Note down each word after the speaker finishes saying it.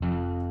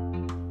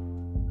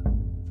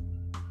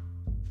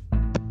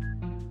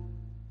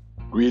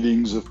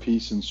Greetings of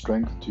peace and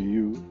strength to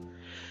you,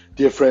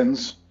 dear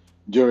friends,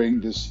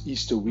 during this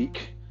Easter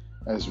week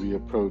as we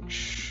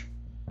approach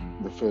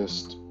the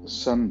first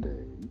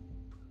Sunday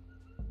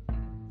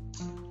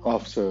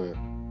after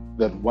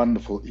that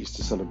wonderful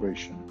Easter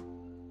celebration.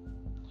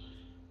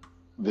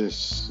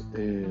 This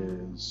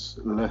is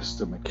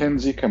Lester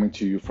Mackenzie coming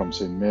to you from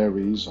St.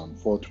 Mary's on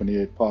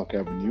 428 Park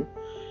Avenue,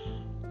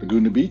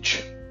 Laguna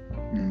Beach.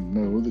 And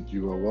know that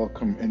you are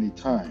welcome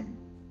anytime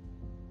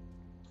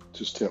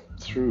to step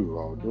through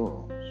our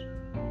doors.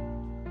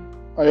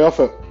 I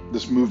offer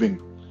this moving,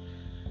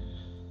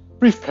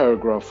 brief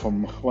paragraph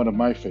from one of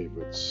my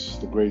favorites,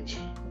 the great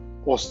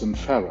Austin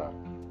Farrer,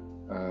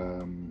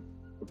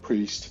 a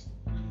priest,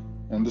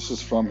 and this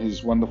is from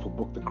his wonderful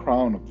book, The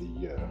Crown of the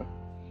Year,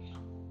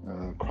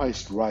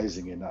 Christ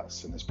Rising in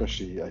Us, and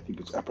especially I think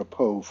it's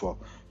apropos for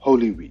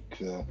Holy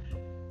Week.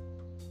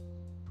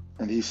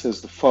 And he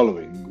says the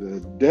following: the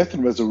death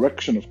and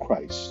resurrection of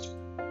Christ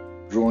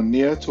draw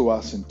near to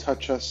us and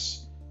touch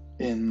us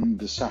in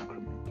the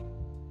sacrament.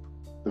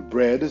 The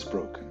bread is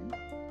broken.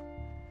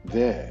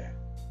 There,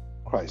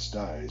 Christ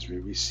dies. We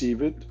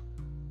receive it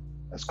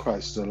as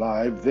Christ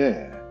alive.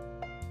 There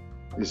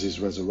is his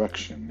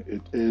resurrection.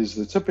 It is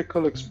the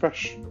typical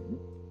expression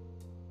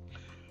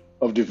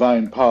of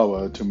divine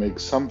power to make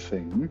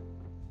something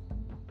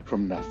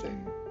from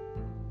nothing.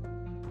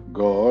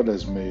 God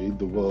has made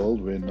the world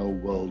where no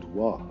world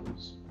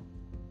was.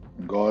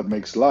 And God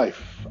makes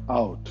life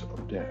out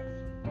of death.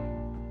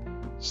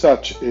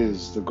 Such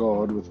is the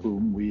God with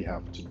whom we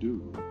have to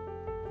do.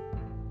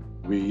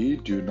 We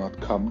do not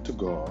come to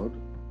God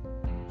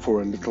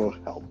for a little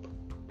help,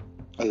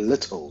 a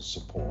little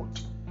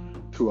support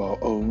to our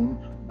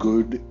own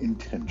good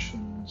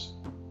intentions.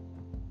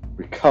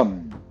 We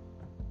come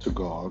to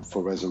God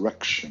for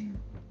resurrection.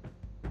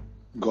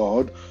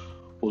 God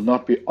will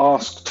not be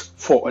asked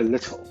for a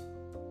little.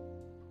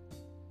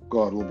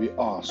 God will be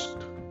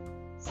asked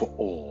for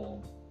all.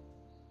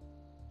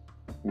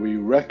 We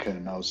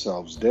reckon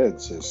ourselves dead,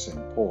 says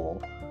St.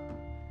 Paul,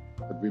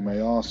 that we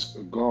may ask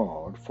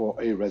God for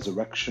a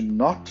resurrection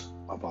not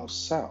of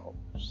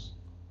ourselves,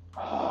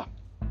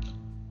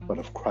 but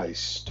of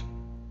Christ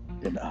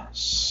in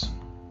us.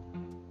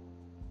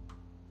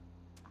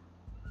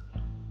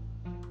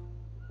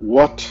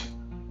 What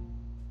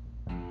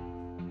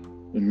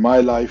in my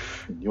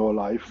life, in your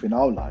life, in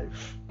our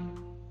life,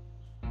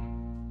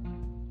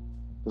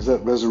 does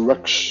that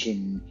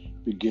resurrection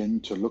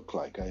begin to look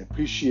like? I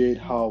appreciate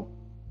how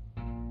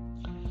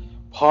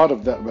part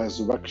of that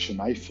resurrection,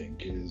 I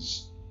think,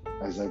 is,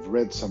 as I've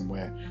read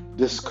somewhere,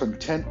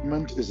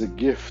 discontentment is a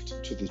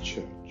gift to the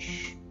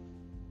church.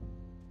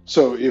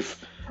 So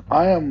if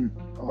I am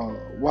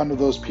one of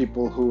those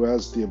people who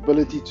has the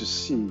ability to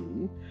see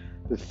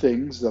the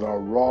things that are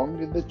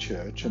wrong in the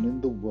church and in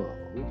the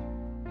world,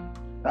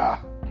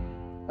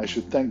 I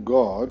should thank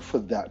God for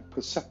that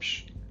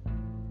perception.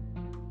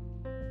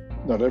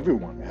 Not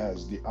everyone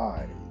has the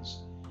eyes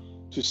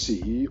to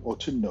see or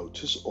to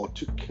notice or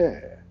to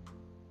care.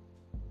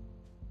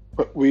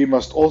 But we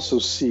must also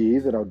see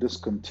that our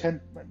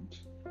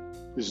discontentment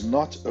is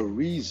not a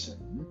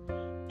reason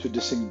to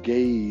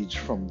disengage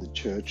from the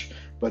church,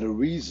 but a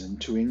reason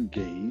to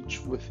engage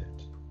with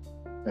it.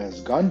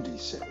 As Gandhi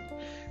said,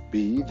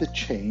 be the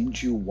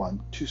change you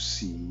want to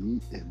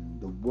see in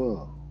the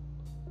world.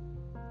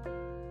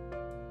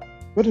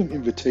 What an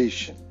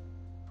invitation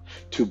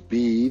to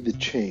be the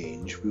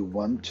change we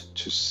want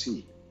to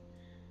see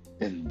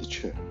in the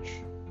church.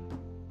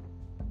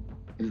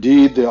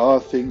 Indeed, there are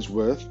things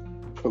worth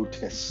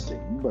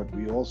protesting, but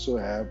we also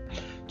have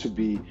to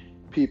be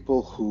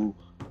people who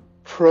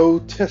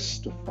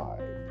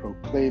protestify,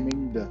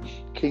 proclaiming the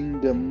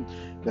kingdom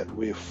that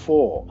we're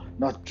for,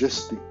 not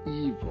just the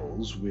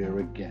evils we're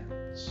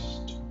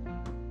against.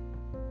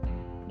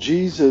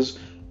 Jesus,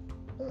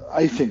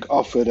 I think,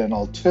 offered an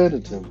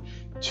alternative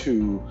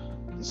to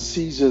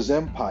Caesar's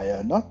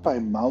empire, not by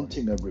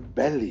mounting a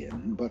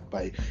rebellion, but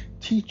by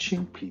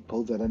teaching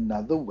people that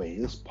another way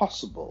is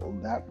possible.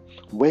 That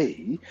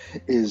way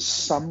is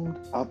summed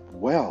up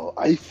well,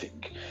 I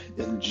think,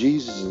 in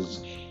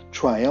Jesus'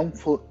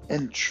 triumphal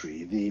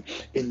entry, the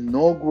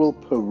inaugural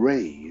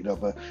parade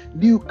of a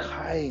new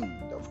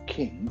kind of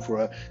king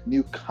for a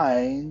new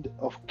kind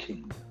of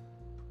kingdom.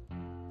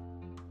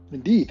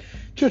 Indeed,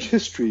 church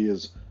history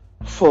is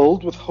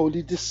filled with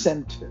holy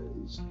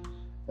dissenters.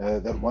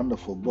 That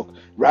wonderful book,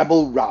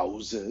 rabble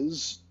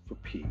rousers for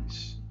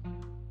peace,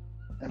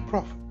 and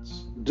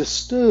prophets,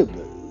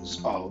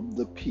 disturbers of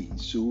the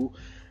peace, who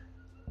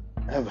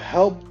have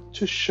helped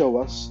to show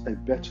us a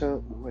better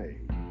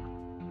way.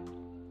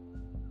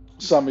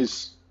 Some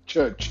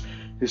church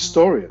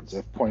historians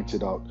have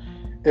pointed out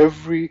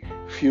every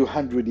few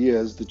hundred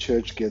years the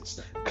church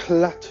gets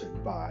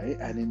cluttered by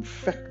and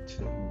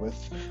infected with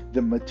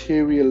the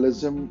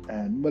materialism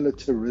and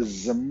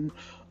militarism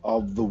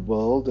of the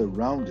world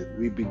around it.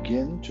 We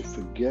begin to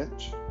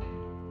forget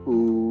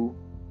who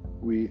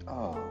we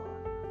are.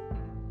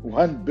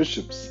 One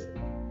bishop said,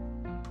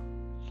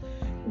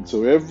 and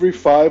so every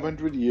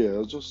 500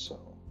 years or so,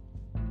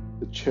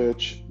 the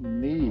church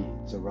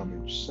needs a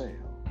rummage sale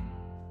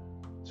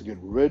to get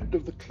rid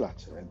of the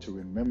clutter and to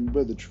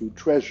remember the true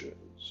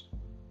treasures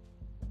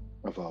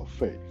of our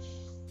faith.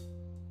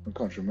 I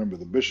can't remember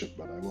the bishop,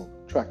 but I will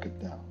track it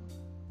down.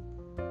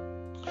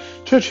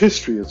 Church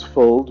history is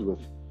filled with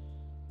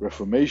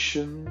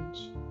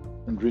reformations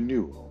and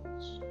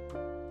renewals.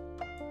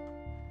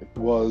 It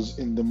was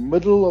in the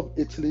middle of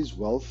Italy's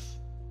wealth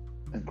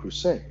and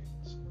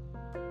crusades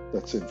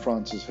that St.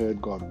 Francis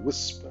heard God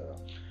whisper,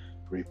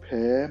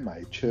 "Repair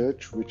my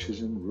church which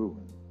is in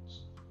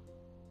ruins."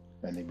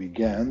 And he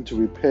began to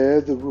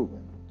repair the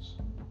ruins.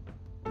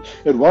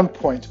 At one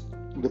point,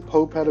 the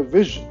Pope had a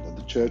vision that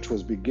the church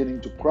was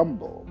beginning to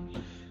crumble,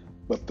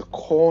 but the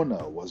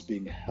corner was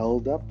being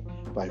held up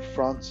by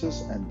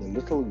Francis and the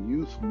little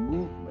youth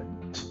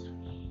movement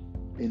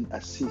in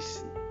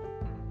Assisi.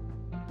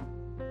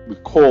 The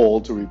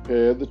call to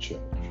repair the church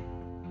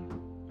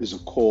is a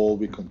call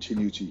we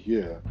continue to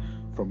hear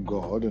from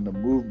God and a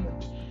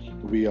movement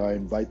we are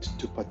invited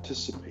to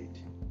participate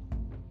in.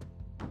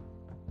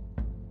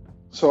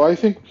 So I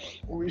think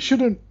we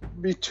shouldn't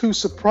be too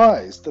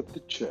surprised that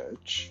the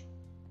church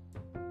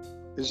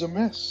is a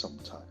mess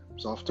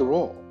sometimes. After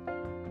all,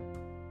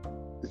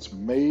 it's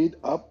made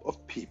up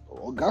of people.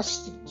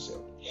 Augustine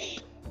said,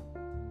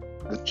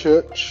 the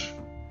church,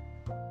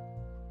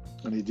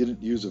 and he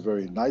didn't use a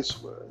very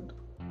nice word,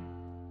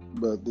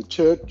 but the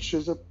church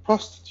is a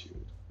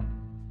prostitute,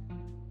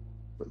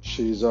 but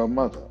she's our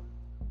mother.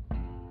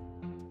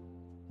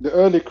 The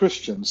early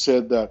Christians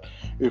said that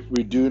if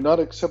we do not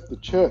accept the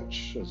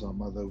church as our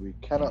mother, we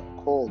cannot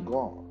call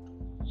God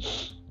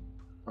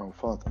our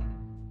Father.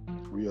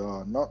 We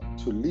are not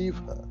to leave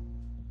her,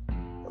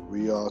 but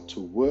we are to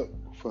work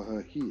for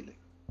her healing,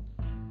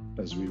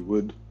 as we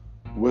would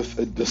with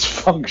a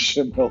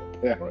dysfunctional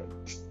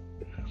parent.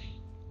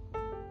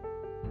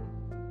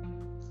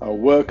 Our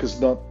work is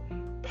not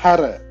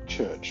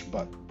para-church,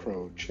 but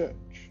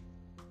pro-church.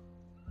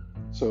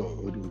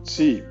 So it would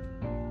seem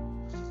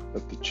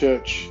that the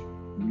church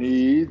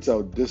needs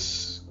our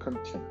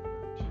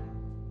discontentment,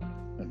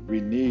 and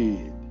we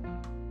need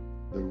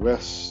the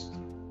rest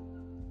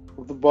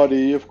of the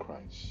body of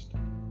Christ.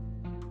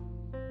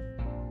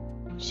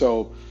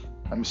 So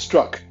I'm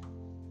struck,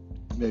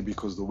 maybe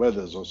because the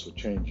weather is also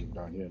changing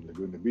down here in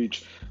Laguna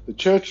Beach. The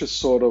church is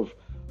sort of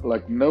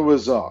like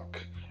Noah's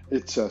Ark.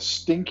 It's a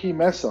stinky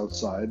mess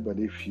outside, but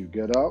if you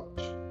get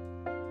out,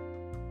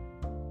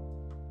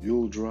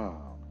 you'll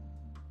drown.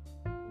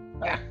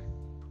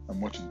 I'm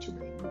watching too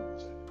many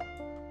movies.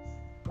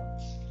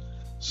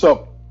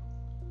 So,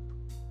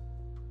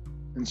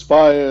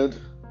 inspired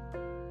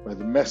by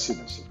the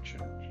messiness of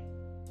church,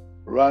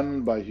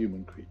 run by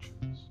human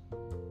creatures,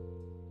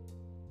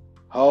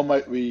 how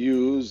might we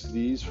use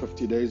these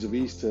 50 days of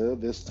Easter,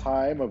 this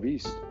time of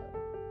Easter,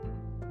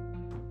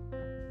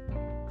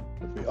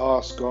 if we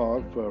ask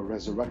God for a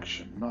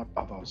resurrection, not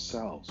of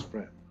ourselves,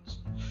 friends,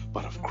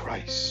 but of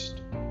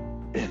Christ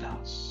in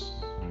us?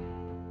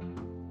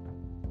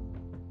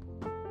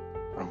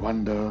 I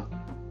wonder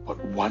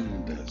what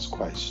wonders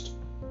Christ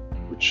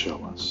would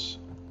show us.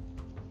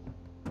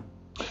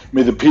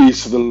 May the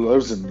peace of the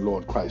risen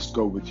Lord Christ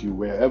go with you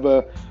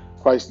wherever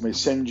Christ may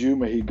send you.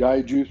 May he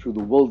guide you through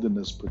the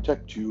wilderness,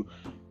 protect you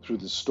through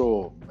the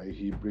storm. May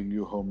he bring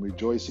you home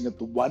rejoicing at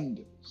the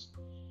wonders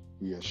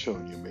he has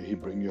shown you. May he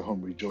bring you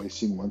home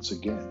rejoicing once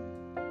again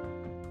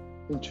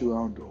into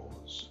our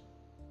doors.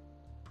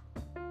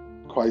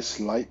 Christ's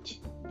light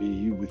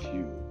be with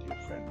you, dear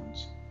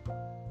friends.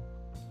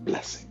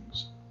 Blessings.